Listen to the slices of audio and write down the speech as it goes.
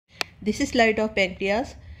This is slide of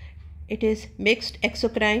pancreas. It is mixed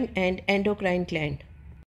exocrine and endocrine gland.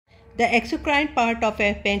 The exocrine part of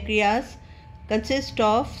a pancreas consists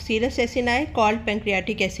of serous acini called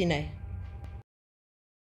pancreatic acini.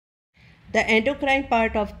 The endocrine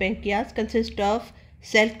part of pancreas consists of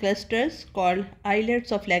cell clusters called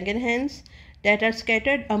islets of Langerhans that are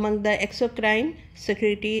scattered among the exocrine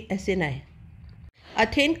secretory acini. A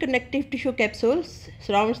thin connective tissue capsule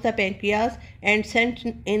surrounds the pancreas and sends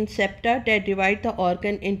in septa that divide the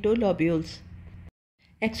organ into lobules.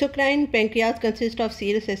 Exocrine pancreas consists of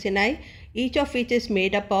serous acini, each of which is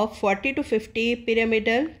made up of 40 to 50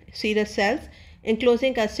 pyramidal serous cells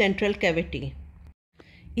enclosing a central cavity.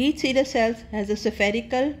 Each serous cell has a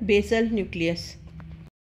spherical basal nucleus.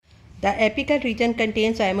 The apical region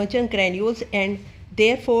contains imogen granules and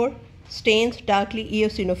therefore stains darkly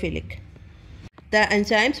eosinophilic. The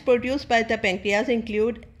enzymes produced by the pancreas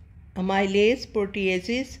include amylase,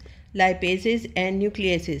 proteases, lipases, and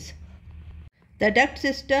nucleases. The duct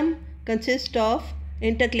system consists of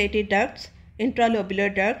intercalated ducts,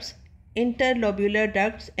 intralobular ducts, interlobular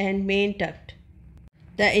ducts, and main duct.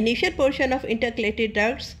 The initial portion of intercalated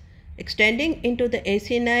ducts extending into the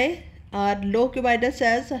acini are low cuboidal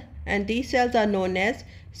cells, and these cells are known as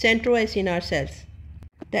centroacinar cells.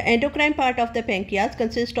 The endocrine part of the pancreas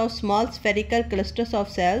consists of small spherical clusters of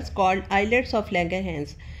cells called islets of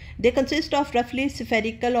Langerhans. They consist of roughly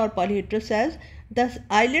spherical or polyhedral cells. The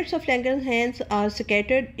islets of Langerhans are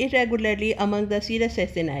scattered irregularly among the serous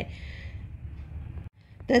acini.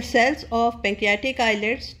 The cells of pancreatic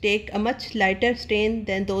islets take a much lighter stain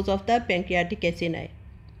than those of the pancreatic acini.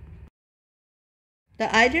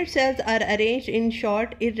 The islet cells are arranged in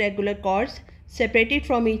short irregular cords separated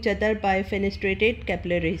from each other by fenestrated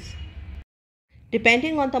capillaries.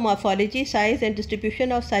 Depending on the morphology, size, and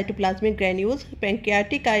distribution of cytoplasmic granules,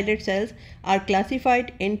 pancreatic islet cells are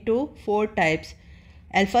classified into 4 types: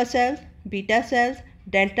 alpha cells, beta cells,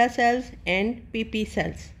 delta cells, and PP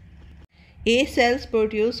cells. A cells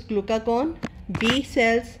produce glucagon, B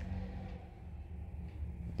cells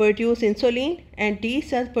produce insulin, and D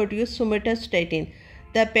cells produce somatostatin.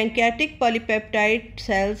 The pancreatic polypeptide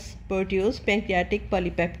cells produce pancreatic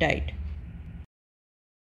polypeptide.